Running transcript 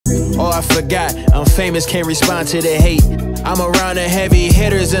Oh, I forgot, I'm famous, can't respond to the hate. I'm around the heavy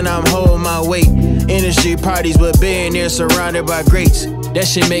hitters and I'm holding my weight. Industry parties with billionaires surrounded by greats. That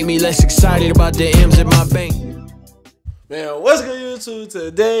shit make me less excited about the M's in my bank. Man, what's good, YouTube?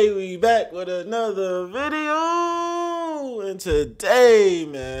 Today we back with another video. And today,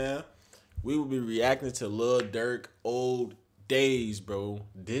 man, we will be reacting to Lil Durk old days, bro.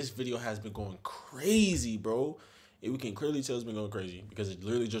 This video has been going crazy, bro. And we can clearly tell it's been going crazy because it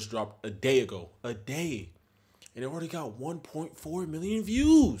literally just dropped a day ago. A day. And it already got 1.4 million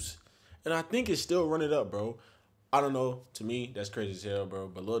views. And I think it's still running up, bro. I don't know. To me, that's crazy as hell, bro.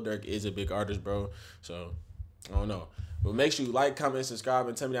 But Lil Durk is a big artist, bro. So, I don't know. But make sure you like, comment, subscribe,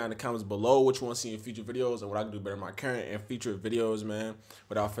 and tell me down in the comments below what you want to see in future videos and what I can do better in my current and future videos, man.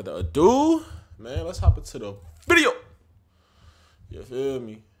 Without further ado, man, let's hop into the video. You feel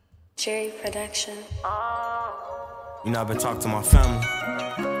me? Cherry Production. You know, I've been talking to my family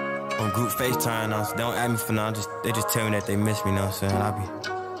on group FaceTime now, so they don't ask me for now. They just tell me that they miss me, you know what I'm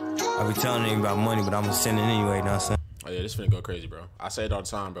saying? I be telling them about money, but I'm gonna send it anyway, you know what I'm saying? Oh yeah, this finna go crazy, bro. I say it all the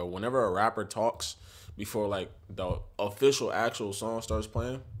time, bro. Whenever a rapper talks before like the official actual song starts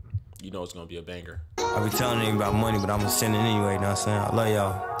playing, you know it's gonna be a banger. I be telling them about money, but I'm gonna send it anyway, you know what I'm saying? I love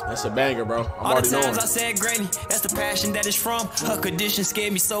y'all. That's a banger, bro. I'm all already the times knowing. I said granny, that's the passion that is from. Her condition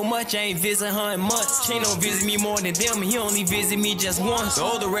scared me so much, I ain't visit her in months. She don't visit me more than them, he only visit me just once.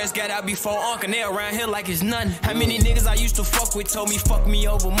 All the rest got out before Uncle, and they around here like it's nothing. How many niggas I used to fuck with told me fuck me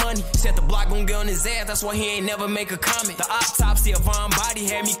over money? Said the block gon' get on his ass, that's why he ain't never make a comment. The autopsy of Von Body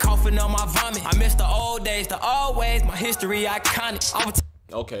had me coughing on my vomit. I miss the old days, the old ways, my history iconic.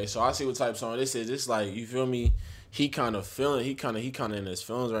 Okay, so I see what type of song this is. It's like, you feel me? He kind of feeling, he kind of in his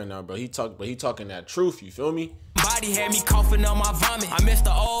feelings right now, bro. He talking that truth, you feel me? Body had me coughing on my vomit. I miss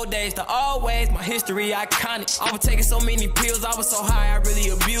the old days, the old ways, my history iconic. I was taking so many pills, I was so high, I really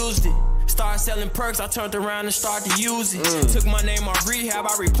abused it. Started selling perks, I turned around and started to use it. Took my name off rehab,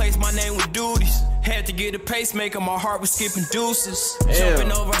 I replaced my name with duties. Had to get a pacemaker, my heart was skipping deuces.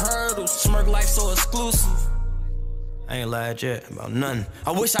 Jumping over hurdles, smirk life so exclusive. I ain't lied yet about nothing.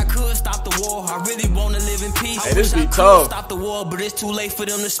 I wish I could stop the war. I really want to live in peace. Hey, I wish I could tough. stop the war, but it's too late for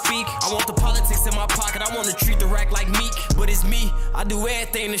them to speak. I want the politics in my pocket. I want to treat the rack like meek, but it's me. I do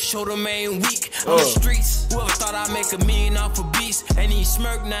everything to show them I ain't weak. On the streets, whoever thought I'd make $1 million off a beats, and he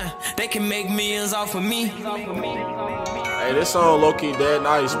smirk now. They can make millions off of me. Hey, this song low key dead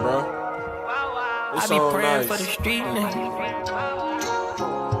nice, bro. This I be song praying nice. for the street nigga.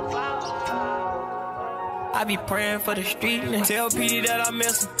 I be praying for the street nigga. Tell PD that I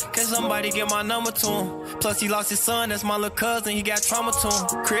miss him. Can somebody get my number to him? Plus he lost his son, that's my little cousin, he got trauma to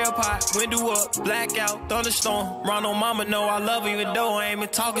him. Crib hot, window up, blackout, thunderstorm. Ronald mama know I love her even though I ain't been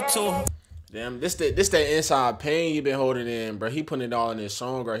talking to her. Damn, this that inside pain he been holding in, bro. He putting it all in this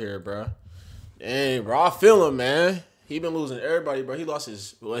song right here, bro. Dang, bro, I feel him, man. He been losing everybody, bro. He lost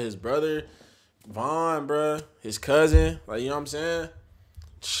his brother, Vaughn, bro, his cousin. Like, you know what I'm saying?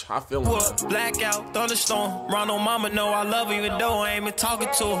 I feel him. Blackout, thunderstorm. Ronald mama know I love her even though I ain't been talking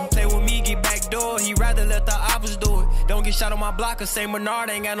to him. Play with me, get back door. He rather let the ops do it. Don't get shot on my block or St.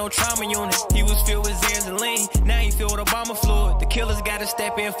 Bernard ain't got no trauma unit. He was filled with Zanzaline, now he filled with Obama fluid. The killers gotta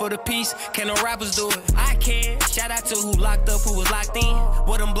step in for the peace. Can no rappers do it? I can. Shout out to who locked up, who was locked in.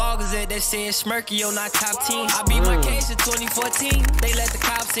 What them bloggers at that said Smirky, yo, not top 10. I beat my case in 2014. They let the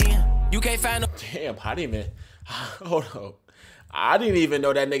cops in. You can't find no. Damn, I didn't even. Hold up. I didn't even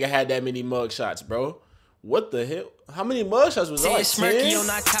know that nigga had that many mugshots, bro. What the hell? How many mugshots was that? Like 10? On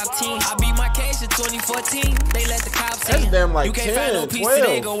our top 10. I beat my case in 2014. They let the cops in. That's damn like you can't 10, find no peace 12.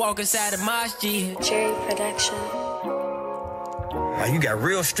 today. Go walk inside the masjid. Cherry Production. Like, you got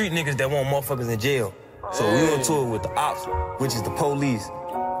real street niggas that want motherfuckers in jail. So we on tour with the ops, which is the police.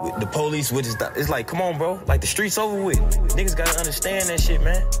 With the police, which is it's like, come on, bro. Like, the streets over with. Niggas gotta understand that shit,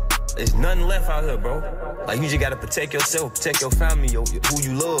 man. There's nothing left out here, bro. Like, you just gotta protect yourself, protect your family, who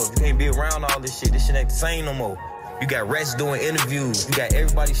you love. You can't be around all this shit. This shit ain't the same no more. You got rats doing interviews. You got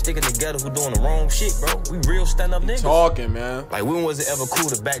everybody sticking together who doing the wrong shit, bro. We real stand-up niggas. Talking, man. Like, when was it ever cool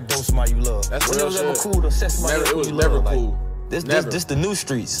to backdoor somebody you love? That's when real it was shit. ever cool to set somebody It was you never love? cool. Like, this the new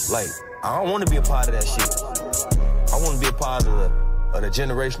streets. Like, I don't want to be a part of that shit. I want to be a part of the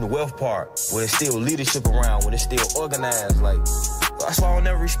generational wealth part, where there's still leadership around, where it's still organized. Like, that's why I don't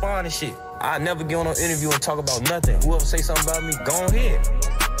never respond to shit. I never get on an interview and talk about nothing. Whoever say something about me, go ahead.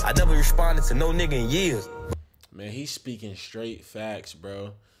 I never responded to no nigga in years. Man, he's speaking straight facts,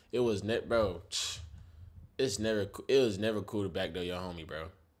 bro. It was bro. It was never cool to backdoor your homie, bro.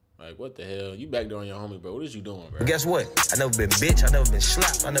 Like, what the hell? You backdooring your homie, bro. What is you doing, bro? But guess what? I never been bitch. I never been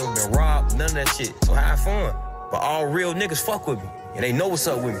slapped. I never been robbed. None of that shit. So have fun. But all real niggas fuck with me, and they know what's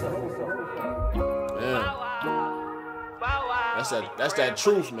up with me. Man. That's that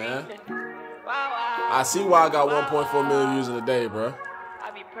truth, man. I see why I got 1.4 million views in a day, bro.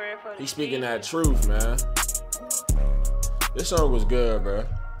 He's speaking that truth, man. This song was good, bro.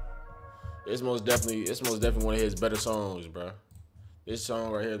 It's most definitely one of his better songs, bro. This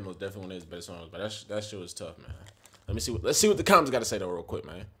song right here is most definitely one of his better songs, but that shit was tough, man. Let's see what the comments got to say though, real quick,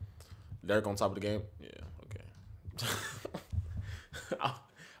 man. Durk on top of the game, yeah, okay.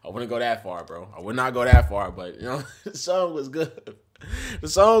 I wouldn't go that far, bro. I would not go that far, but you know, the song was good. The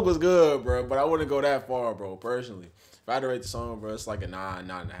song was good, bro, but I wouldn't go that far, bro. Personally, if I had to rate the song, bro, it's like a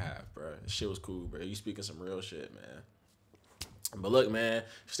 9.5, bro. The shit was cool, bro. You speaking some real shit, man. But look, man,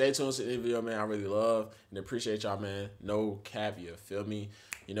 stay tuned to the video, man. I really love and appreciate y'all, man. No cap, you feel me?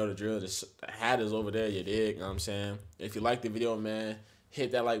 You know the drill. The hat is over there, you dig? You know what I'm saying? If you like the video, man,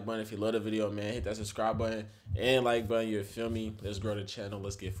 hit that like button. If you love the video, man, hit that subscribe button and like button, you feel me? Let's grow the channel.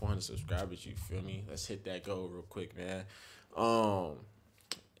 Let's get 400 subscribers, you feel me? Let's hit that goal real quick, man.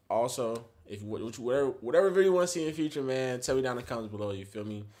 Also, if whatever video you want to see in the future, man, tell me down in the comments below, you feel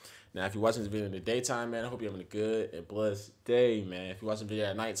me? Now, if you're watching this video in the daytime, man, I hope you're having a good and blessed day, man. If you're watching the video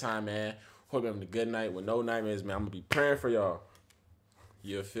at nighttime, man, hope you're having a good night with no nightmares, man. I'm going to be praying for y'all.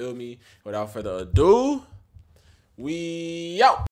 You feel me? Without further ado, we out.